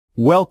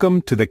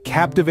Welcome to the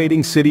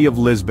captivating city of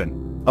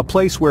Lisbon, a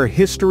place where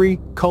history,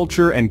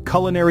 culture and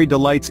culinary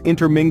delights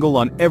intermingle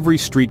on every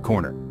street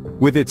corner.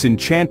 With its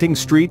enchanting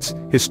streets,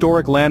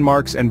 historic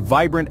landmarks and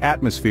vibrant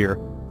atmosphere,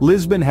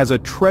 Lisbon has a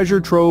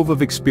treasure trove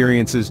of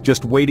experiences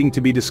just waiting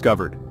to be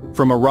discovered.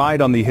 From a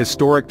ride on the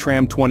historic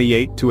tram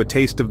 28 to a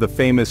taste of the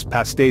famous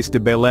Pasteis de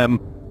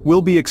Belem,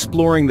 we'll be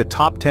exploring the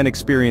top 10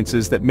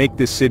 experiences that make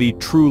this city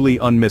truly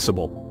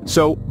unmissable.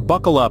 So,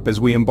 buckle up as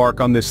we embark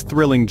on this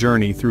thrilling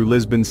journey through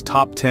Lisbon's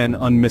top 10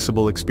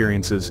 unmissable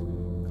experiences.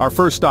 Our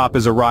first stop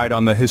is a ride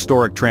on the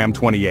historic tram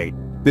 28.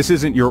 This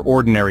isn't your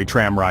ordinary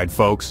tram ride,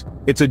 folks.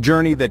 It's a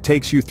journey that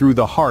takes you through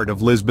the heart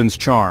of Lisbon's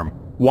charm,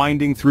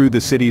 winding through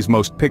the city's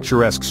most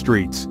picturesque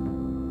streets.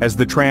 As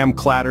the tram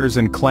clatters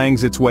and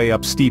clangs its way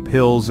up steep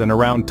hills and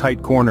around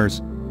tight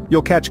corners,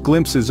 you'll catch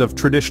glimpses of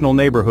traditional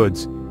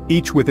neighborhoods,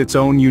 each with its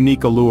own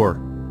unique allure.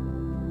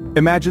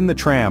 Imagine the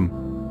tram,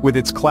 with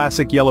its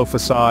classic yellow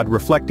facade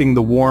reflecting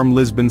the warm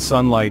Lisbon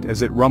sunlight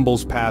as it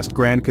rumbles past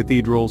grand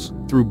cathedrals,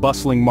 through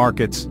bustling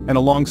markets, and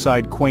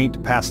alongside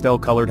quaint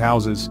pastel-colored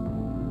houses.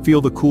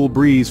 Feel the cool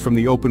breeze from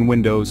the open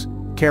windows,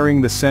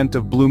 carrying the scent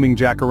of blooming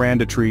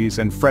jacaranda trees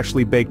and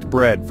freshly baked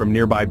bread from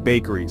nearby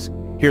bakeries.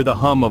 Hear the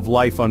hum of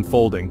life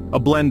unfolding, a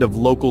blend of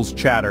locals'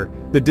 chatter,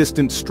 the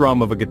distant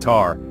strum of a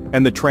guitar,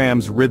 and the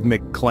tram's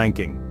rhythmic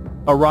clanking.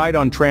 A ride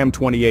on tram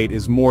 28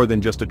 is more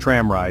than just a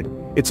tram ride.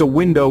 It's a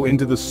window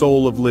into the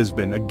soul of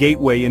Lisbon, a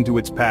gateway into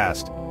its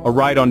past. A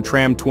ride on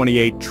tram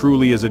 28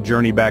 truly is a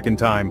journey back in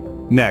time.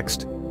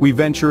 Next, we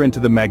venture into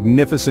the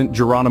magnificent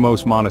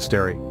Jeronimos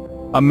Monastery.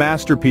 A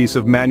masterpiece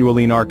of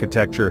Manueline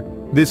architecture,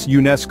 this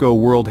UNESCO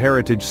World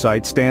Heritage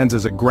Site stands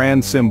as a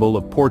grand symbol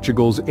of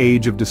Portugal's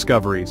age of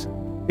discoveries.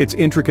 Its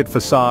intricate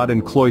facade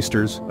and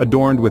cloisters,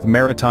 adorned with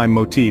maritime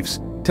motifs,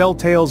 tell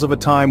tales of a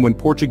time when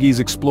Portuguese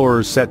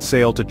explorers set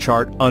sail to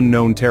chart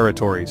unknown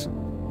territories.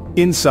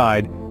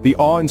 Inside, the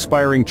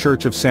awe-inspiring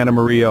Church of Santa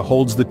Maria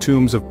holds the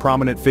tombs of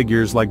prominent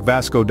figures like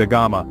Vasco da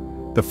Gama,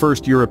 the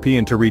first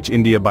European to reach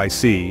India by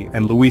sea,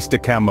 and Luís de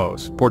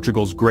Camões,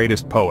 Portugal's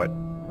greatest poet.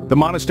 The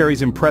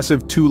monastery's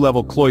impressive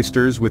two-level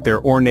cloisters with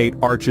their ornate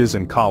arches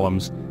and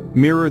columns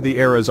mirror the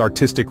era's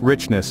artistic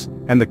richness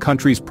and the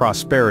country's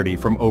prosperity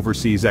from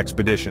overseas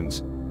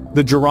expeditions.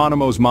 The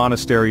Jeronimos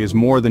Monastery is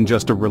more than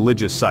just a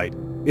religious site.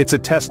 It's a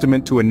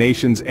testament to a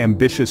nation's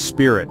ambitious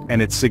spirit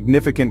and its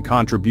significant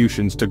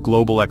contributions to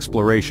global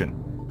exploration.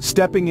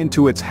 Stepping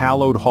into its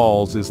hallowed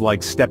halls is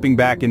like stepping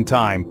back in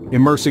time,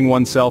 immersing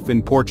oneself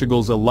in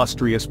Portugal's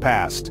illustrious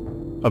past.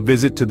 A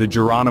visit to the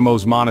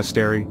Jeronimos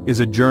Monastery is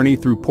a journey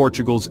through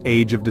Portugal's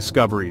age of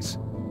discoveries.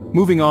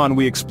 Moving on,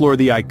 we explore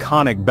the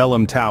iconic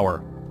Belem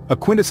Tower. A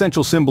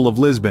quintessential symbol of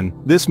Lisbon,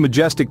 this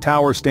majestic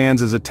tower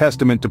stands as a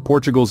testament to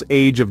Portugal's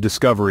age of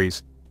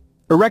discoveries.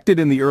 Erected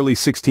in the early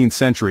 16th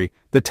century,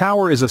 the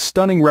tower is a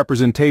stunning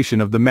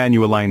representation of the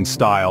Manueline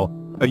style,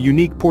 a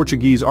unique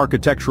Portuguese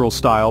architectural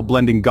style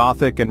blending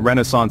Gothic and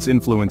Renaissance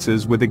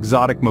influences with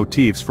exotic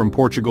motifs from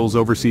Portugal's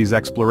overseas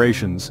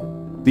explorations.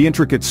 The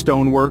intricate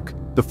stonework,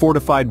 the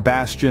fortified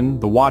bastion,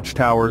 the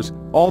watchtowers,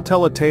 all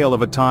tell a tale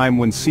of a time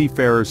when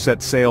seafarers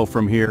set sail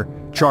from here,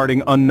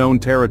 charting unknown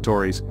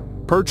territories.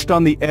 Perched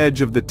on the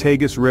edge of the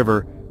Tagus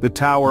River, the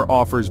tower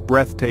offers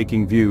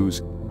breathtaking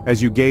views.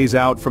 As you gaze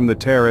out from the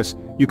terrace,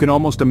 you can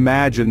almost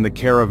imagine the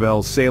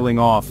caravels sailing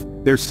off,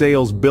 their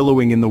sails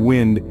billowing in the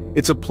wind.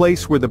 It's a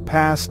place where the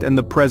past and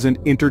the present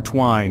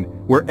intertwine,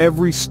 where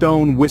every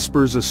stone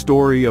whispers a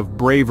story of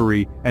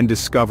bravery and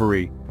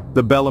discovery.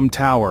 The Belem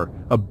Tower,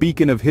 a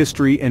beacon of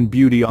history and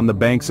beauty on the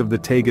banks of the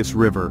Tagus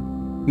River.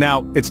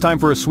 Now, it's time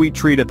for a sweet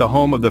treat at the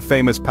home of the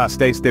famous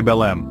Pasteis de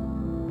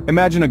Belem.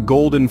 Imagine a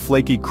golden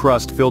flaky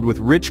crust filled with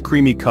rich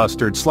creamy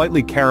custard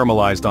slightly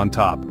caramelized on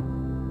top.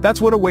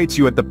 That's what awaits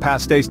you at the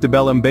Pasteis de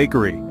Belem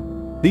bakery.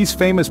 These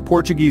famous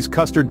Portuguese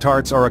custard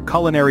tarts are a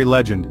culinary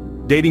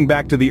legend, dating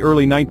back to the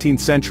early 19th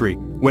century,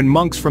 when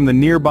monks from the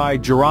nearby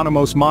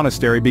Jeronimos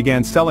Monastery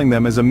began selling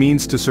them as a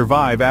means to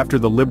survive after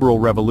the Liberal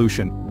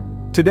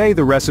Revolution. Today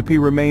the recipe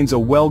remains a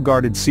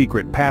well-guarded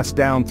secret passed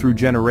down through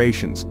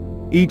generations.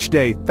 Each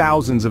day,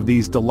 thousands of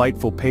these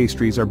delightful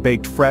pastries are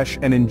baked fresh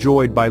and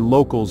enjoyed by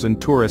locals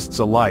and tourists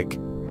alike.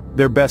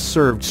 They're best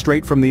served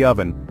straight from the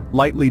oven,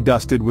 lightly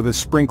dusted with a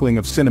sprinkling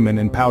of cinnamon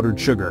and powdered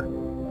sugar.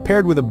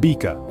 Paired with a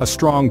bica, a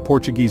strong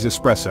Portuguese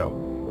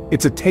espresso.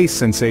 It's a taste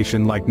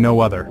sensation like no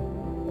other.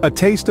 A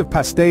taste of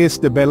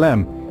Pasteis de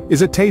Belem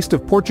is a taste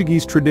of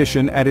Portuguese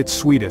tradition at its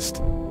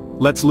sweetest.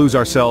 Let's lose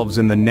ourselves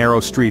in the narrow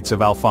streets of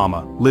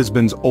Alfama,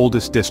 Lisbon's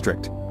oldest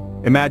district.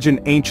 Imagine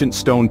ancient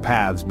stone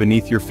paths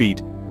beneath your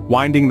feet,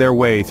 winding their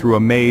way through a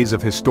maze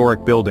of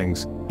historic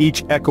buildings,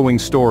 each echoing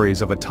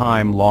stories of a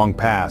time long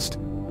past.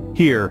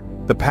 Here,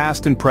 the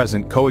past and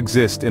present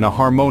coexist in a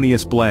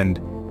harmonious blend,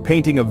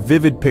 painting a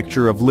vivid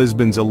picture of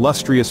Lisbon's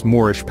illustrious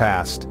Moorish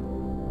past.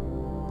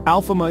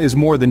 Alfama is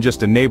more than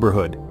just a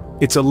neighborhood.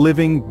 It's a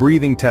living,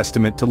 breathing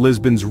testament to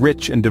Lisbon's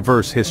rich and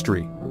diverse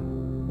history.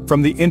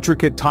 From the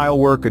intricate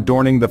tilework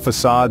adorning the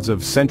facades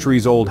of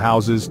centuries-old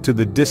houses to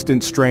the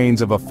distant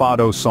strains of a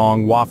fado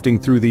song wafting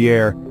through the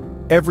air,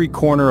 Every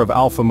corner of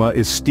Alfama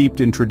is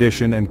steeped in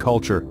tradition and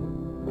culture.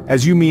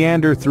 As you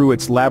meander through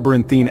its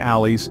labyrinthine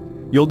alleys,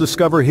 you'll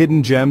discover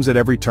hidden gems at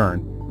every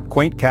turn.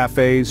 Quaint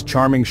cafes,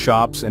 charming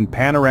shops, and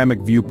panoramic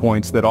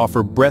viewpoints that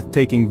offer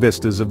breathtaking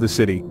vistas of the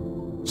city.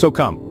 So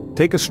come,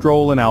 take a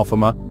stroll in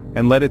Alfama,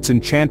 and let its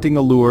enchanting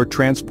allure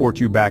transport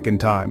you back in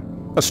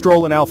time. A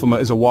stroll in Alfama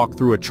is a walk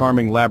through a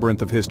charming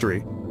labyrinth of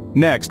history.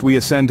 Next, we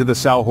ascend to the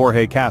São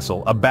Jorge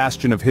Castle, a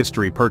bastion of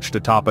history perched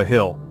atop a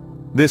hill.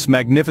 This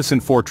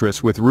magnificent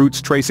fortress, with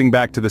roots tracing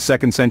back to the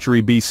 2nd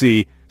century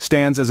BC,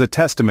 stands as a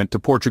testament to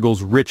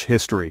Portugal's rich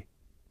history.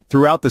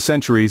 Throughout the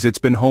centuries, it's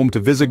been home to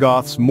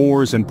Visigoths,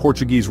 Moors, and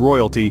Portuguese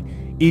royalty,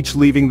 each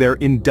leaving their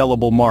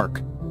indelible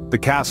mark. The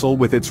castle,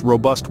 with its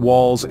robust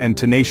walls and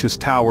tenacious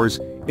towers,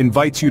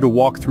 invites you to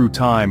walk through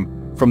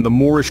time, from the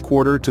Moorish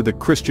quarter to the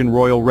Christian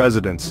royal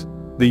residence.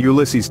 The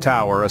Ulysses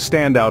Tower, a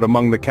standout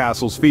among the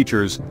castle's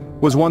features,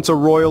 was once a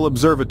royal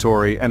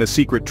observatory and a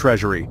secret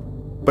treasury.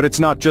 But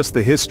it's not just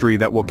the history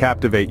that will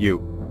captivate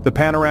you. The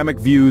panoramic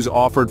views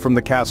offered from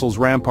the castle's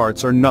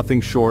ramparts are nothing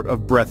short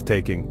of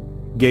breathtaking.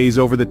 Gaze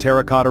over the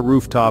terracotta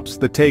rooftops,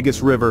 the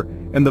Tagus River,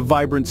 and the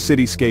vibrant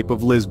cityscape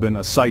of Lisbon,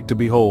 a sight to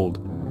behold.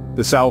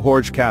 The São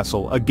Jorge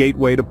Castle, a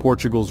gateway to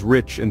Portugal's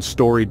rich and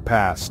storied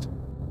past.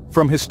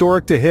 From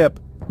historic to hip,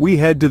 we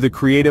head to the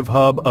creative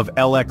hub of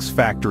LX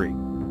Factory.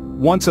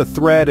 Once a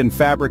thread and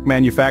fabric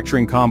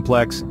manufacturing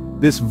complex,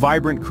 this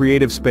vibrant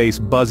creative space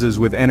buzzes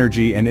with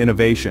energy and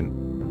innovation.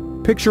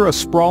 Picture a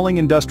sprawling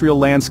industrial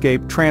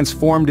landscape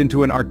transformed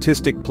into an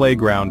artistic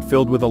playground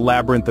filled with a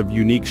labyrinth of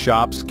unique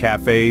shops,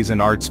 cafes, and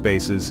art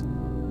spaces.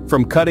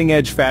 From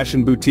cutting-edge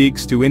fashion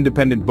boutiques to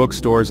independent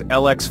bookstores,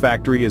 LX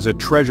Factory is a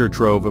treasure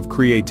trove of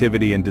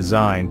creativity and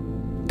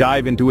design.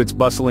 Dive into its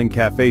bustling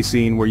cafe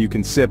scene where you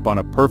can sip on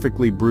a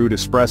perfectly brewed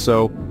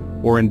espresso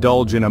or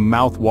indulge in a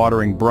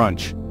mouth-watering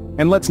brunch.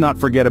 And let's not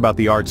forget about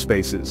the art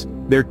spaces.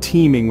 They're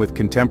teeming with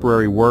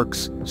contemporary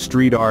works,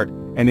 street art,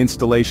 and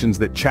installations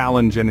that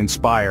challenge and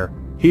inspire.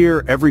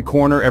 Here, every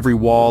corner, every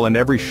wall, and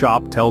every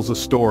shop tells a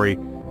story,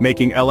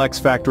 making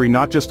LX Factory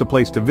not just a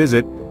place to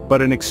visit,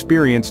 but an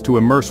experience to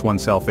immerse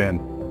oneself in.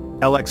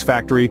 LX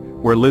Factory,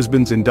 where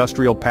Lisbon's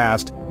industrial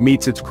past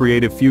meets its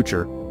creative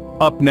future.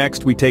 Up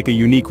next, we take a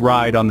unique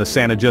ride on the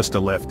Santa Justa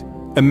lift.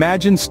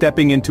 Imagine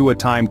stepping into a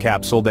time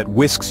capsule that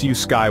whisks you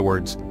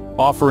skywards,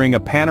 offering a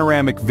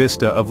panoramic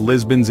vista of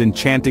Lisbon's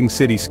enchanting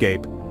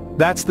cityscape.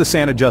 That's the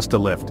Santa Justa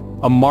lift,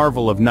 a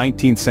marvel of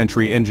 19th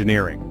century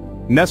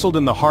engineering. Nestled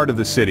in the heart of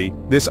the city,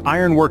 this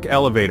ironwork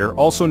elevator,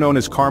 also known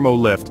as Carmo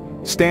lift,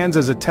 stands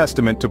as a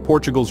testament to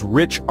Portugal's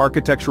rich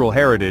architectural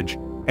heritage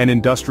and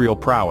industrial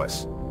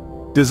prowess.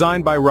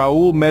 Designed by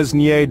Raul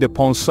Mesnier de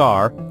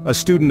Ponsar, a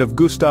student of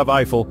Gustave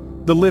Eiffel,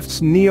 the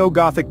lift's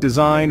neo-Gothic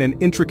design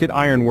and intricate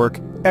ironwork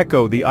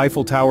echo the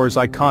Eiffel Tower's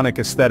iconic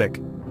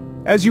aesthetic.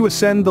 As you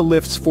ascend the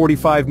lift's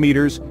 45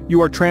 meters,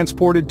 you are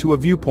transported to a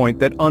viewpoint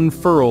that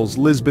unfurls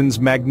Lisbon's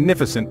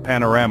magnificent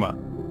panorama.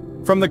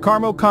 From the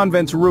Carmo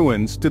Convent's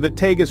ruins to the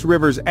Tagus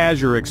River's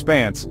azure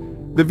expanse,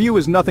 the view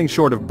is nothing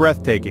short of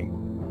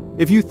breathtaking.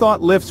 If you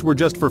thought lifts were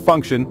just for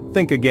function,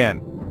 think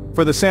again.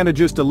 For the Santa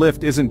Justa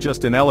lift isn't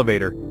just an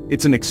elevator,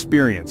 it's an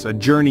experience, a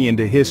journey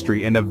into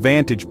history, and a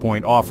vantage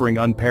point offering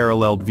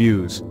unparalleled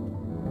views.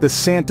 The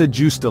Santa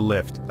Justa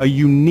lift, a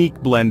unique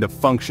blend of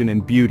function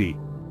and beauty.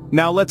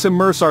 Now let's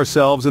immerse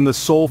ourselves in the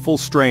soulful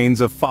strains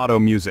of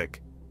fado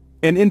music.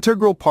 An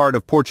integral part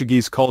of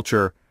Portuguese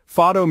culture,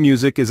 fado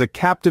music is a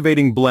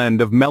captivating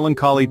blend of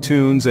melancholy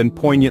tunes and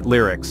poignant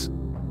lyrics.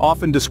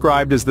 Often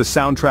described as the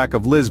soundtrack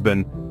of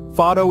Lisbon,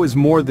 fado is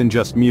more than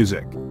just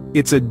music.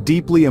 It's a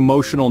deeply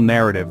emotional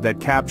narrative that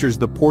captures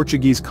the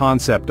Portuguese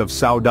concept of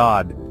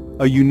saudade,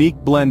 a unique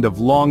blend of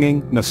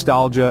longing,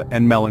 nostalgia,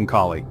 and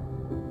melancholy.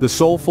 The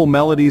soulful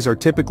melodies are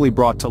typically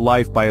brought to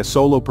life by a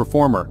solo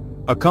performer,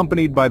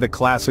 accompanied by the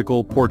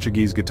classical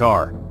Portuguese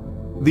guitar.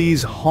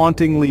 These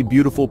hauntingly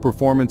beautiful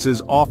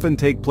performances often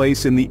take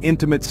place in the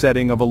intimate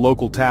setting of a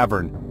local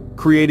tavern,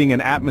 creating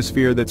an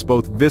atmosphere that's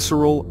both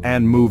visceral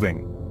and moving.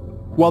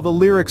 While the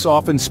lyrics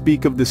often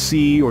speak of the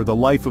sea or the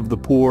life of the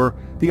poor,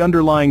 the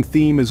underlying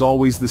theme is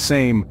always the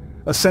same,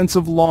 a sense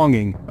of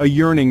longing, a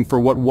yearning for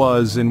what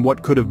was and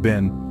what could have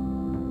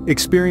been.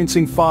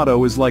 Experiencing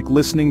fado is like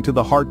listening to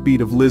the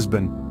heartbeat of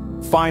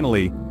Lisbon.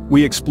 Finally,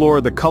 we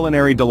explore the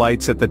culinary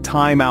delights at the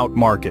Time Out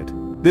Market.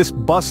 This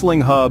bustling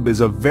hub is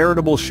a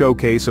veritable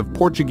showcase of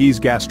Portuguese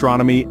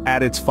gastronomy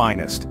at its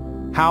finest.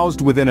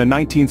 Housed within a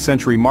 19th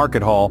century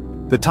market hall,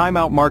 the Time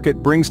Out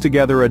Market brings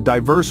together a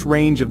diverse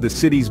range of the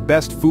city's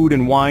best food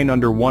and wine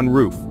under one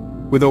roof.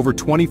 With over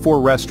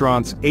 24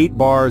 restaurants, 8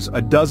 bars,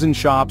 a dozen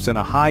shops, and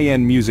a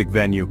high-end music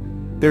venue,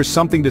 there's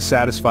something to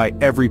satisfy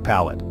every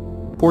palate.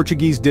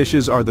 Portuguese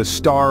dishes are the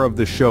star of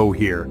the show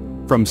here,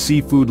 from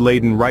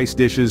seafood-laden rice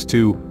dishes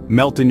to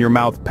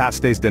melt-in-your-mouth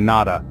Pasteis de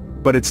Nata.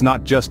 But it's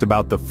not just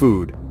about the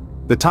food.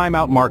 The Time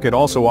Out Market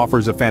also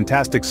offers a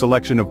fantastic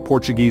selection of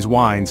Portuguese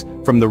wines,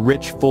 from the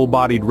rich,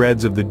 full-bodied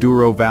reds of the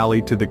Douro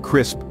Valley to the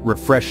crisp,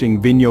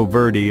 refreshing Vinho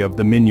Verde of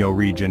the Minho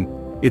region.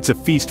 It's a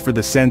feast for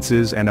the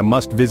senses and a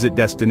must-visit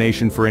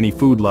destination for any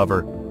food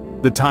lover.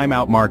 The Time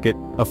Out Market,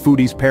 a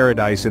foodie's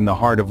paradise in the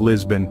heart of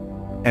Lisbon.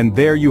 And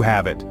there you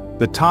have it,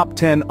 the top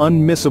 10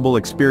 unmissable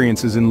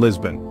experiences in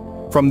Lisbon.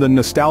 From the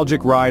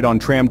nostalgic ride on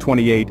Tram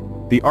 28,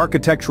 the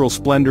architectural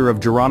splendor of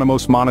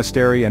Jeronimos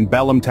Monastery and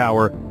Belem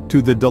Tower,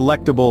 to the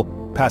delectable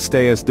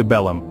Pasteis de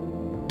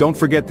Belem. Don't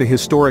forget the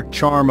historic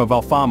charm of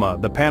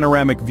Alfama, the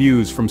panoramic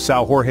views from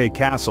São Jorge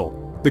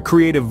Castle, the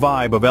creative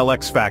vibe of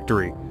LX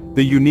Factory,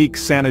 the unique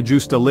Santa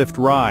Justa lift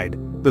ride,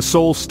 the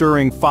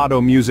soul-stirring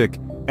fado music,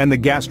 and the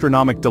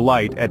gastronomic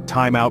delight at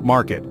Time Out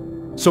Market.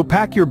 So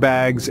pack your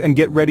bags and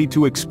get ready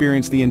to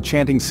experience the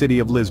enchanting city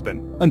of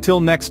Lisbon. Until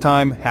next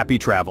time, happy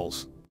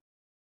travels.